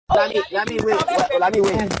Lami,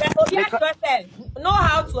 wait. Know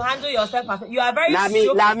how to handle yourself. You are very Lami.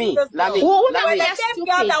 The same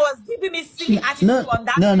girl that was giving me silly attitude on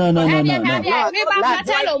that. No. No,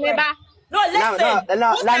 listen.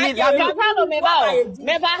 Lami,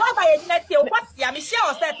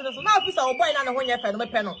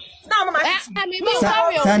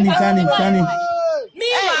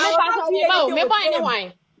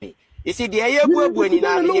 you see, the air go when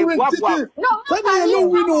now. No,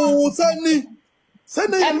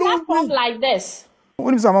 like this.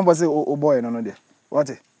 When someone was oh boy, no, dear. What?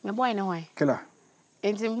 My boy, no way. Killer.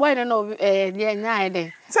 It's in boy, no, dear,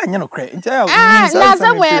 night. Say, you know, crazy. Ah,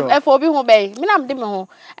 somewhere, for being obey. Me, I'm dim home,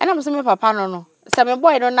 and I'm some papa, no. Some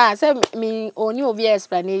boy, don't know, say me, or new be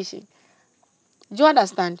explanation. Do you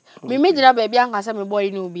understand? Me, made it up, baby, and some boy,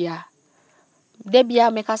 no beer. Debbie,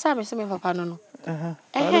 make a some papa, no.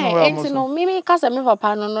 Ain't no Mimi Kasa me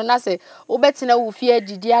papa no na say obetina wo fie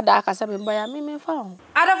didi da Kasa me boy Mimi found.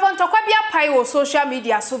 Adafon tokwa pai wo social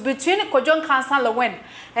media so between Kwadwo Nkansah Lilwin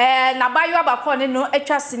na bayo abakọ ne no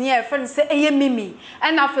atwa senior friend say eye Mimi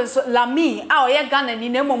and afen so Lami a oye Ghana ni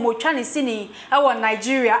na momotwa ne sini e wo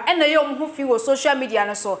Nigeria and ye omho fi wo social media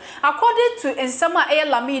no so according to ensema eye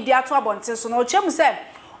Lami di ato abonte so no chem say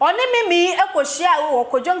Oni Mimi ekoshia wo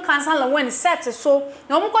Kwadwo Nkansah Lilwin set so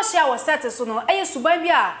na omukoshia wo set so no eye suban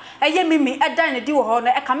bia eye Mimi edan ne di wo ho no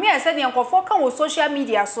e kame ese ne nkofo kan wo social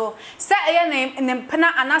media so se eye ne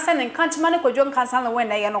mpena anase ne nkanchima ne Kwadwo Nkansah Lilwin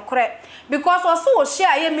na ye no kore because oso wo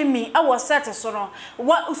share eye Mimi e wo set so no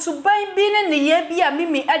suban bi ne ye bia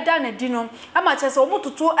Mimi edan ne di no ama chese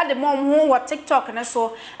omututu ade mom ho wo TikTok ne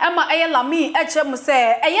so ama eye Lami e chem se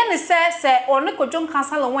eye ne se oni Kwadwo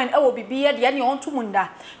Nkansah Lilwin e wo bibia de ne ontumunda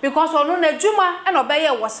because onu na juma e no beye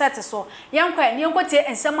wo set so yankwa ni enkotie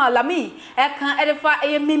ensema Lami e kan edefa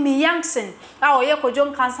e Mimi Yankson a oye Kwadwo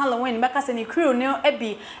Nkansah Lilwin meka se ni crew ne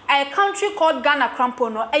ebi a country called Ghana Crampo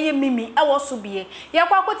no eye Mimi e wo so bie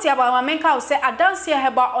yakwa akotia ba mamenka wo se adanse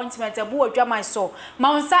heba ointment ebu odwaman so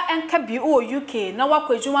maunsa enka bi o UK na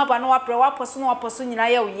wakwa juma ba no wapre waposo nyina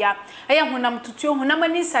ye oya eye honam tutuo honam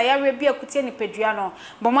ani sayare bi akutie ni pedua no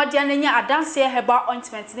bomodia na nya adanse heba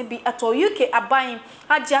ointment ne bi ato UK aban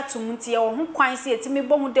aja tumunti e wo ho kwan se etimi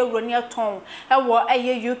bo ho dawro ne aton e wo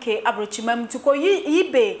eye UK abrochimam tuko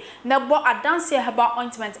yibe na bo adanse heba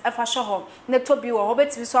ointment e fa ho ne tobi wo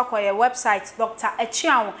betimi so akoye website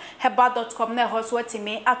drachianheba.com na ho so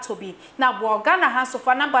atimi atobi na bo Ghana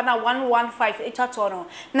hansofa number na 115 echatono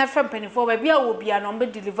na frempeni4 ba bia wo bia no be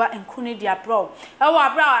deliver enkuni dia bro e wo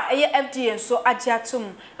abra eye FDA so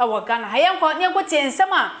agiatum e wo Ghana hayenko ne gotie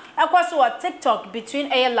ensema akwaso wa TikTok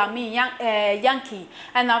between eye Lami Yankey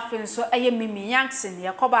and afen so eye Mimi Yankson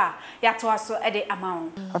yakoba yato aso e de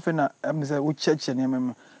amount afena am say wo church ne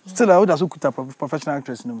mem still I would also kuta professional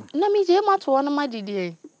actress no na mi je mato wona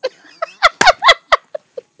madidi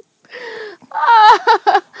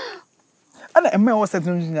and a man was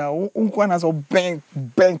setting now unkwana so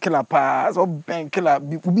bank killer pa so bank killer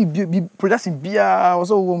be production bia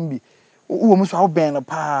also won be wo mo so how ben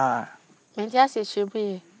pa menti ase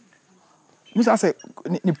chebe musa say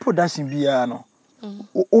ni production bia no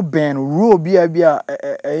o ben role bia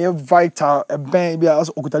e vital e ben bia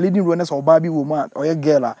also okuta leading role na so oba bi wo ma o ye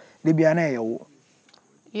girl a de bia na ye wo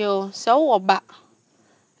yo so wo ba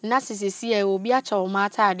na sisi e obi a cha o ma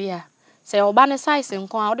atade a se oba ne size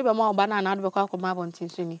nko a wo de be ma oba na na de be kwa akoma bontin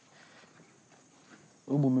so ni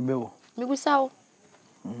obo me be wo mi gusa wo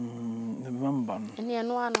ne be mamba no eni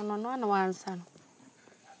eno ano no na wansa no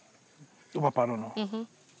o papa no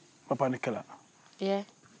papa Nicola yeah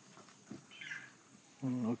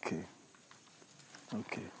okay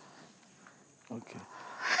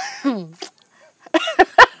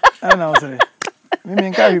I know say Mimi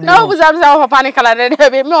nka bi no buza papa Nicola de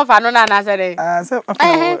be me ofa no na say dey say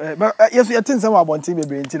but yes you think say wa bontin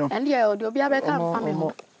bebre nti no and yeah o de obi abeka mfa me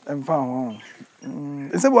ho mfa ho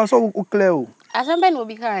say we so clear o asembe no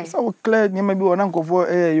obi kai so clear ni ma bi wona nkofo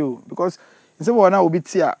yo because say we na obi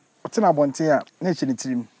ti a otina bontin a na chi ni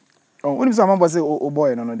tirim oh when some man say o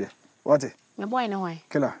boy no there what me boy no why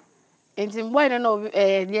killer enti boy no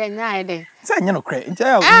dey nyae dey say nya no cray enti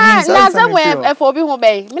na some we for obi ho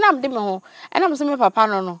be me na me de me ho e na me say me papa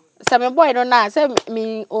no say me boy no na say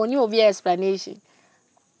me oni obi explanation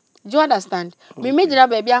do you understand me me jira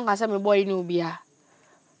baby anka say me boy no obi a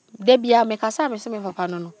de bia me kasa me say me papa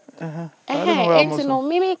no enti no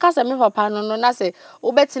Mimi kasa me papa no na say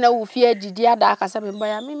obetina wo fie didi ada kasa me boy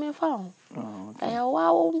a me fa ho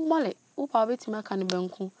wa wo mole wo pa betima kan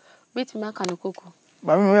banku betima kan koko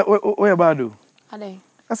ba me we bad o ade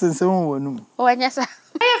asense won wonum o anyasa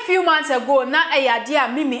few months ago na dear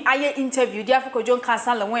Mimi aye interview dear for Kwadwo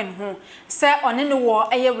Nkansah Lilwin ho say on in the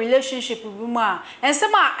war aye relationship with ma and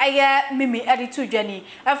some aye Mimi edit to Jenny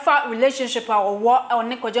a relationship or war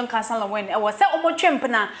on Kwadwo Nkansah Lilwin e was say omo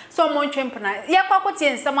twempena so omo twempena ye kwakoti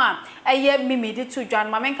en some aye Mimi did to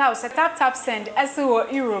John Mamenka was tap send SO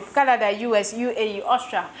Europe Canada US UAE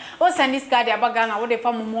Austria o send this guy Ghana what the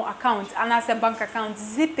family account and as a bank account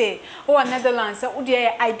Zippe or Netherlands so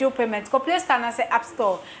the ideal payment go play stand as App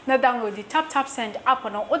Store na download the tap send app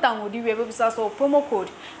on or download the website so promo code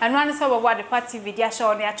and run so what the party video show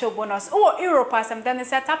on the actual bonus or Europe some then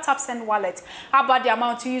say tap send wallet about the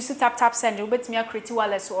amount you use to tap send you bet me a create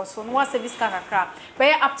wallet so also no service kakra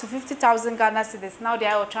pay up to 50,000 Ghana cedis now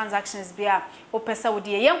there are transactions be o pesa with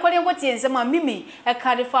the yen kwale what yen zema Mimi e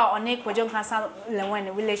carry for on Kwadwo Nkansah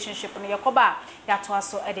Lilwin relationship no yakoba ya to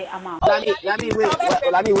aso e the amount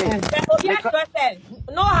Lami wait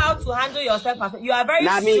know how to handle yourself. You are very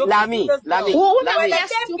Lami. the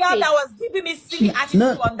same girl that was giving me silly attitude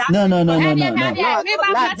on that.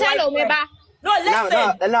 No, listen.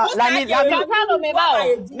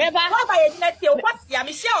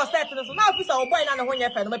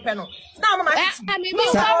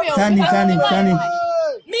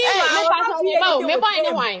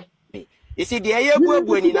 You see, the air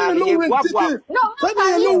going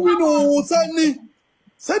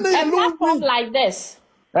like this.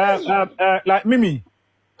 Like Mimi.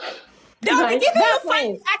 They will be giving you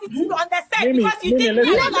fine attitude on the set because you think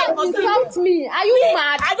you insult me. Are you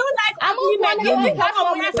mad? I don't like I'm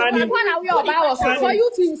for you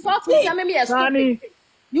to insult me and make me stupid.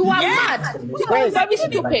 You are mad. You are very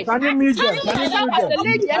stupid.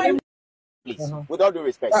 Please, with all due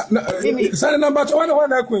respect. Mimi. Number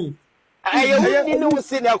 1 queen. I don't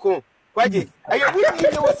see Nelco. Kwaji. I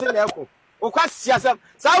don't see Nelco.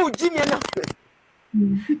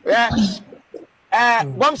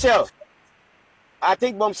 Bombshell. I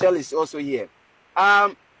think Bombshell is also here.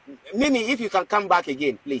 Mimi, if you can come back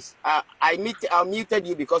again, please. I muted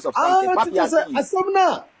you because of something.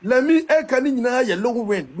 Let me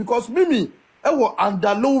Lilwin because Mimi was under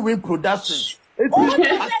Lilwin production. No.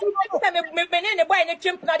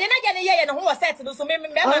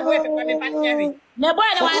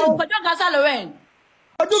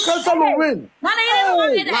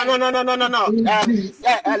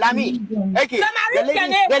 Lami. Okay. No.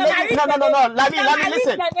 Lami,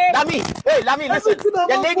 listen. Lami, listen.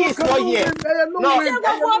 The lady is not here. No.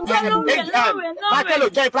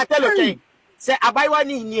 Fratello, say Abaiwa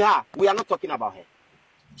ni her. We are not talking about her.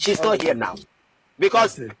 She's not here now.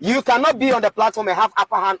 Because you cannot be on the platform and have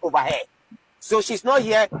upper hand over her. So she's not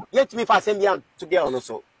here. Let me pass him to get on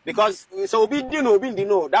also. Because so we know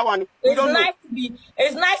that one.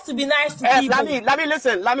 It's nice to be nice to people. Lami,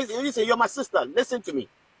 listen, you're my sister. Listen to me.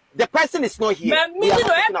 The person is not here.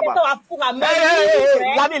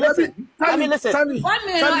 Lami, listen. 1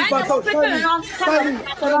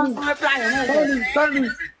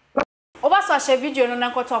 minute. Obaso share video no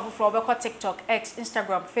na koto afofro obeko TikTok, X,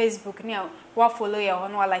 Instagram, Facebook ni wa follow ya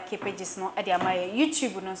hono like pages no e dia my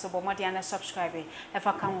YouTube no so bo mo dia na subscribe e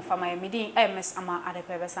fa kan fa my meeting MS ama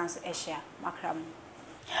adepe sanso e share makram.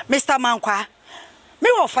 Mr. Mankwa me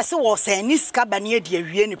office wo say ni sika bane de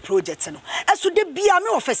awie ni project no. Eso de bia me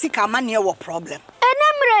office ka mane wo problem.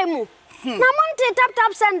 Enemre mu. Na monte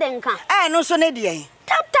tap send nka. No so ne de.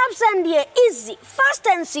 Tap send dey easy, fast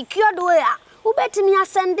and secured way. Ubetimi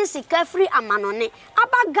send this free amanone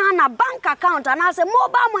aba Ghana bank account and as a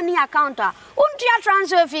mobile money account untia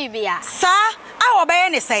transfer fee bia sa a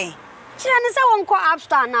obeye ne say kire ne say won ko App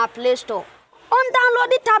Store na Play Store on download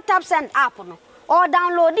the tap send app no or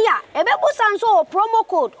download dia ebebusa nso promo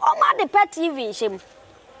code o ma the pet TV nshim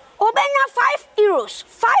obenya €5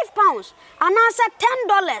 £5 and as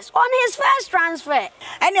 $10 on his first transfer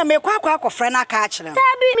ene me kwa friend aka akire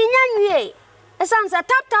tabi minyanwie Esanse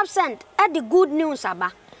tap send at the good news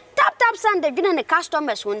aba. Tap send the the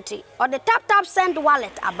customers wanti or the tap send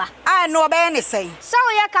wallet aba. No obey any say. So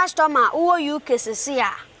your customer who you cases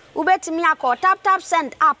here. Ubetimi akọ tap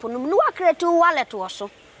send app no no create wallet wo so.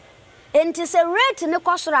 Enti se rate ne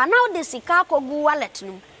kosora now the sika kogu wallet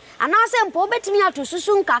no. Anase mpo ubetimi atu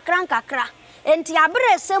susu nkakra. Enti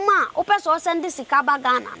abre sema opeso send sika ba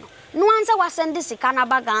Ghana no. No anse wa send sika na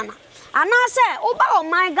ba Ghana. Anase oba o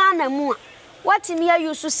my Ghana mu what me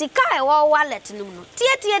use sika e wo wallet no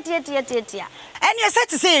tie and you said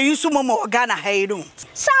to say you use momo Ghana heiru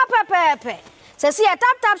sa pepepe se see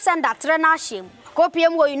tap send that trainer shim copy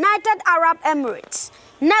mo United Arab Emirates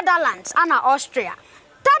Netherlands and Austria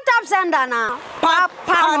tap send na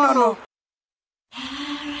papa no